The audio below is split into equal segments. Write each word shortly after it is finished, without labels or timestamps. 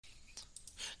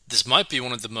This might be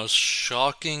one of the most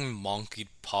shocking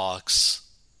monkeypox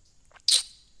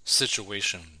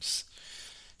situations.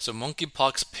 So,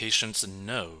 monkeypox patient's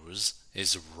nose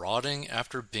is rotting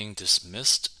after being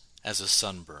dismissed as a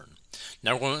sunburn.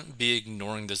 Now, we won't be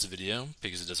ignoring this video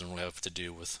because it doesn't really have to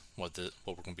do with what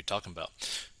we're going to be talking about.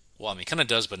 Well, I mean, kind of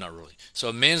does, but not really. So,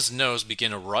 a man's nose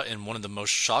began to rot in one of the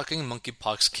most shocking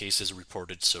monkeypox cases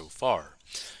reported so far.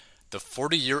 The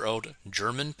 40-year-old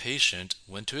German patient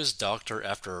went to his doctor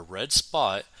after a red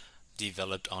spot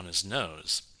developed on his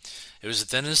nose. It was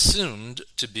then assumed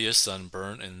to be a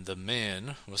sunburn and the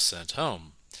man was sent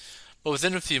home. But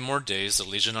within a few more days, the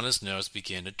lesion on his nose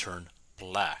began to turn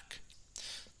black.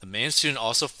 The man soon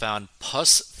also found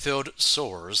pus-filled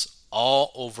sores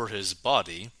all over his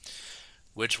body,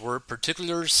 which were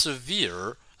particularly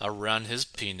severe around his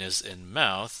penis and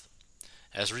mouth,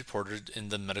 as reported in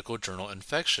the medical journal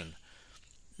Infection.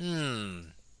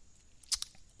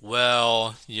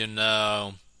 Well,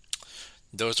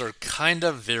 those are kind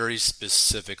of very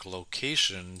specific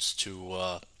locations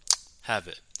to have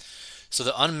it. So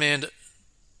the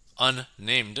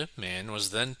unnamed man was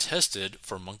then tested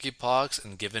for monkeypox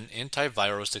and given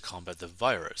antivirals to combat the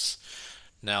virus.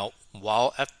 Now,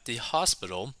 while at the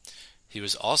hospital, he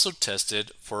was also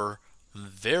tested for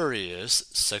various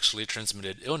sexually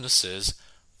transmitted illnesses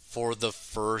for the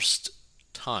first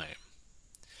time.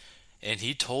 And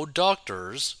he told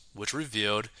doctors, which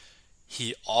revealed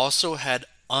he also had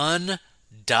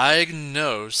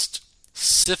undiagnosed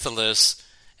syphilis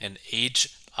and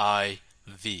HIV.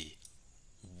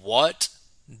 What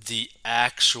the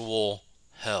actual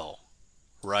hell,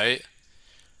 right?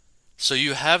 So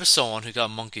you have someone who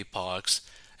got monkeypox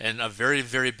and a very,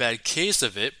 very bad case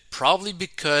of it, probably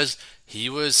because he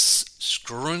was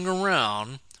screwing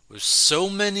around with so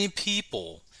many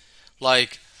people.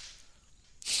 Like,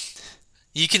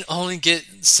 you can only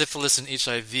get syphilis and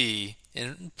HIV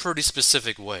in pretty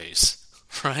specific ways,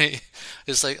 right?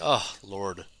 It's like, oh,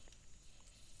 Lord.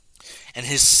 And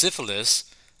his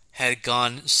syphilis had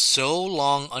gone so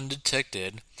long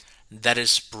undetected that it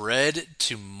spread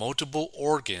to multiple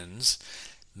organs.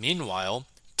 Meanwhile,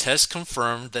 tests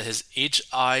confirmed that his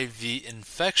HIV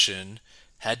infection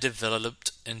had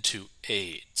developed into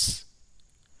AIDS.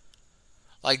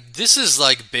 Like, this is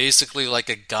like basically like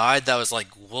a guy that was like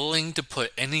willing to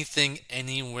put anything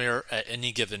anywhere at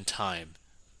any given time.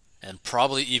 And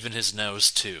probably even his nose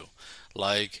too.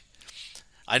 Like,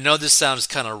 I know this sounds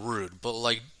kind of rude, but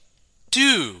like,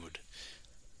 dude,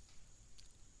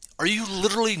 are you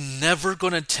literally never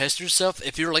going to test yourself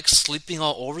if you're like sleeping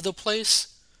all over the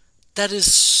place? That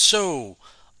is so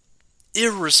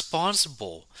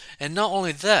irresponsible. And not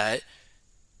only that,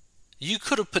 you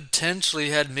could have potentially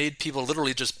had made people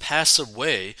literally just pass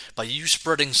away by you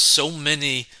spreading so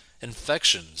many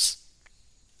infections.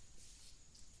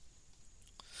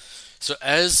 So,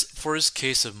 as for his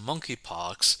case of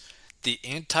monkeypox, the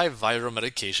antiviral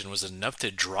medication was enough to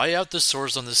dry out the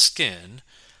sores on the skin,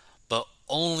 but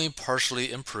only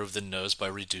partially improve the nose by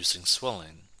reducing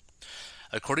swelling.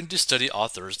 According to study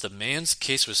authors, the man's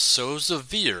case was so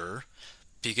severe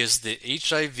because the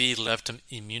HIV left him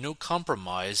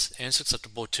immunocompromised and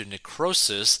susceptible to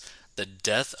necrosis, the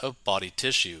death of body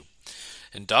tissue.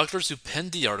 And doctors who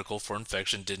penned the article for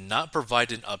Infection did not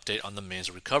provide an update on the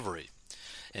man's recovery.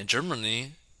 And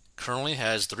Germany currently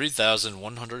has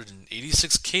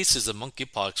 3,186 cases of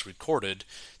monkeypox recorded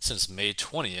since May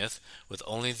 20th, with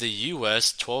only the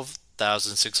US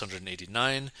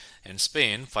 12,689 and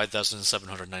Spain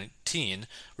 5,719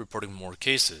 reporting more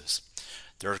cases.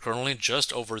 There are currently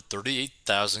just over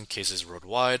 38,000 cases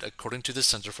worldwide, according to the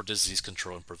Center for Disease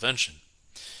Control and Prevention.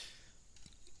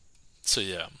 So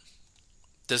yeah,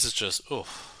 this is just, oh.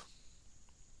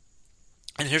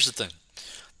 And here's the thing.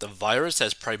 The virus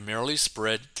has primarily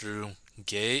spread through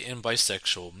gay and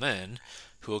bisexual men,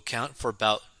 who account for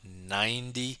about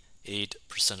 98%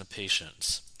 of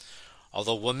patients.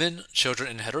 Although women, children,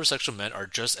 and heterosexual men are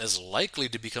just as likely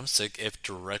to become sick if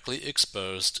directly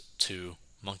exposed to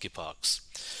monkeypox.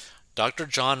 Dr.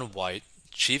 John White,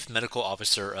 Chief Medical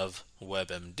Officer of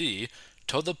WebMD,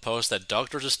 told the Post that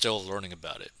doctors are still learning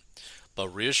about it, but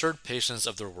reassured patients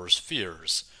of their worst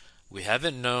fears. We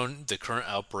haven't known the current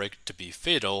outbreak to be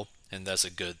fatal, and that's a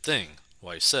good thing,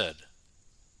 White said.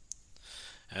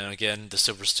 And again, the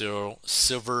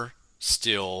Silver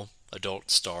Steel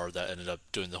adult star that ended up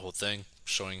doing the whole thing,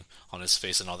 showing on his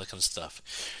face and all that kind of stuff.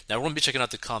 Now we're going to be checking out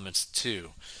the comments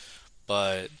too,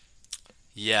 but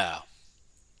yeah.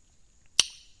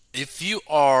 If you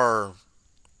are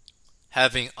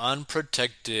having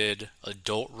unprotected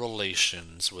adult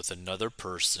relations with another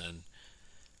person,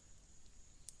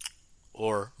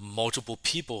 or multiple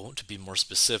people to be more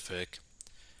specific,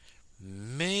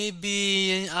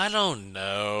 maybe, I don't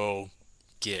know,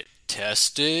 get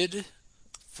tested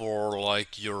for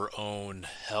like your own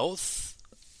health?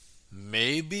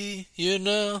 Maybe,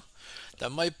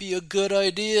 that might be a good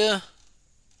idea.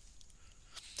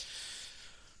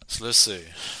 So let's see.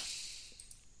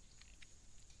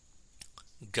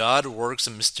 God works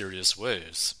in mysterious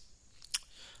ways.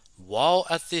 While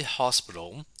at the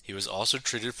hospital, he was also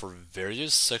treated for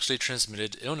various sexually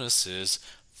transmitted illnesses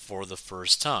for the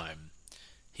first time.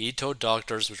 He told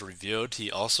doctors, which revealed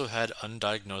he also had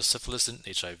undiagnosed syphilis and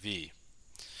HIV.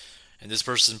 And this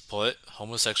person put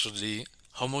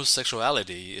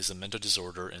homosexuality is a mental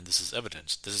disorder and this is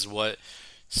evidence. This is what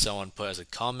someone put as a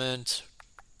comment.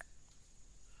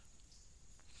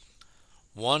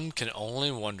 One can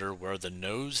only wonder where the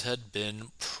nose had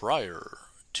been prior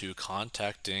to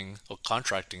contracting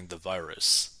the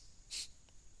virus.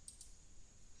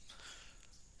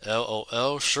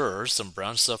 LOL, sure, some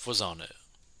brown stuff was on it.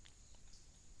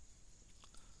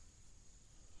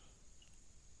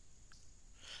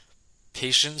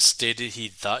 Patient stated he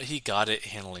thought he got it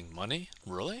handling money?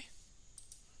 Really?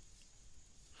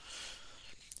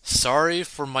 Sorry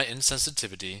for my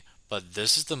insensitivity, but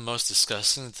this is the most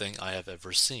disgusting thing I have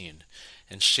ever seen.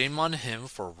 And shame on him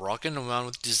for rocking around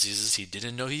with diseases he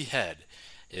didn't know he had.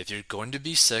 If you're going to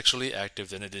be sexually active,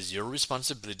 then it is your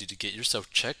responsibility to get yourself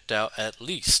checked out at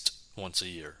least once a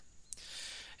year.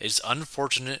 It's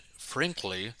unfortunate,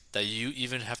 frankly, that you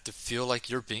even have to feel like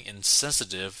you're being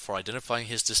insensitive for identifying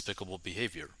his despicable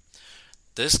behavior.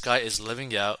 This guy is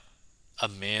living out a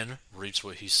man reaps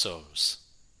what he sows.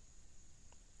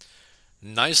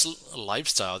 Nice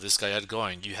lifestyle this guy had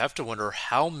going. You have to wonder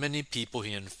how many people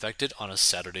he infected on a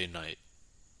Saturday night.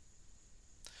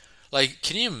 Like,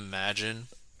 can you imagine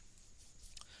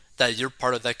that you're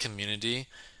part of that community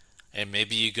and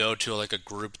maybe you go to like a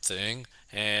group thing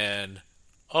and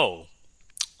oh,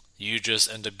 you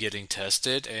just end up getting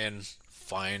tested and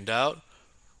find out,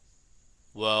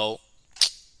 well,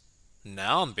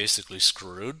 now I'm basically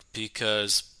screwed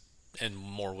because, in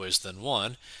more ways than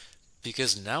one,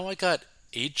 because now I got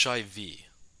HIV.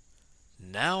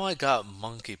 Now I got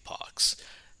monkeypox.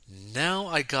 Now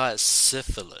I got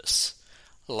syphilis.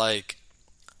 Like,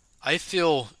 I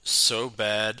feel so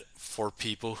bad for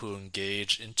people who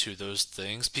engage into those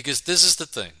things because this is the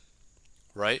thing,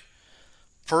 right?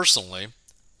 Personally,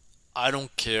 I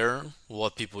don't care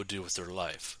what people do with their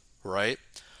life, right?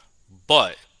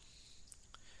 But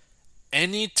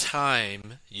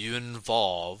anytime you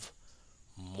involve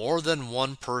more than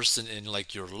one person in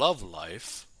like your love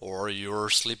life or your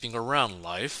sleeping around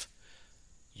life,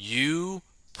 you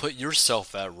put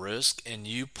yourself at risk and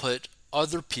you put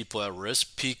other people at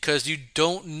risk because you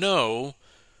don't know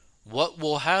what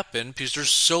will happen because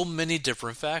there's so many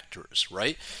different factors,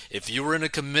 right? If you were in a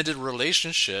committed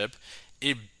relationship,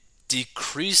 it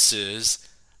decreases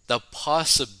the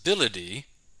possibility,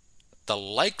 the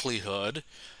likelihood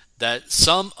that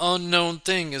some unknown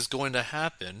thing is going to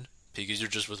happen because you're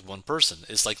just with one person.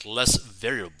 It's like less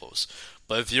variables.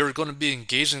 But if you're going to be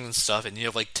engaging in stuff and you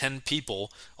have like 10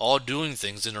 people all doing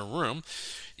things in a room,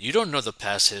 you don't know the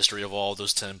past history of all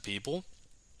those 10 people.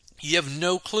 You have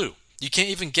no clue. You can't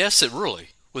even guess it really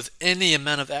with any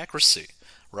amount of accuracy,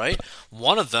 right?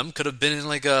 One of them could have been in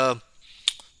like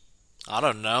I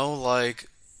don't know, like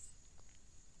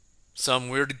some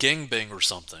weird gangbang or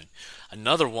something.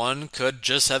 Another one could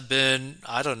just have been,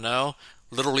 I don't know,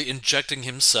 literally injecting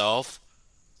himself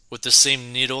with the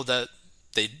same needle that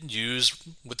they use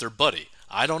with their buddy.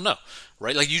 I don't know,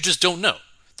 right? Like, you just don't know.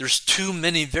 There's too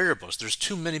many variables. There's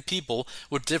too many people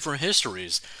with different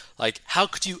histories. Like, how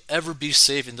could you ever be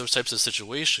safe in those types of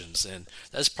situations? And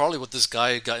that's probably what this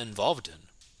guy got involved in.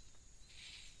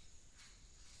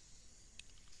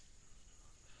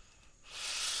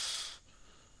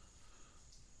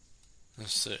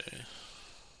 Let's see.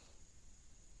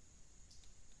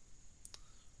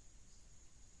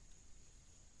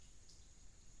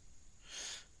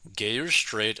 Gay or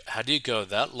straight, how do you go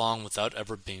that long without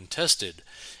ever being tested?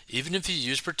 Even if you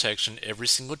use protection every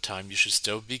single time, you should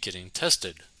still be getting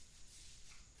tested.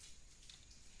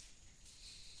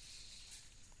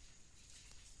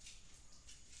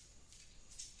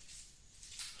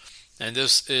 And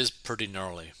this is pretty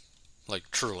gnarly. Like,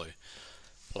 truly.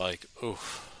 Like,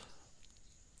 oof.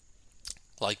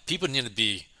 Like, people need to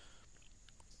be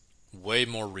way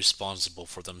more responsible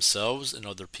for themselves and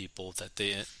other people that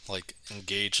they like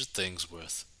engage things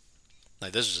with.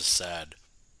 Like, this is just sad,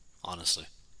 honestly.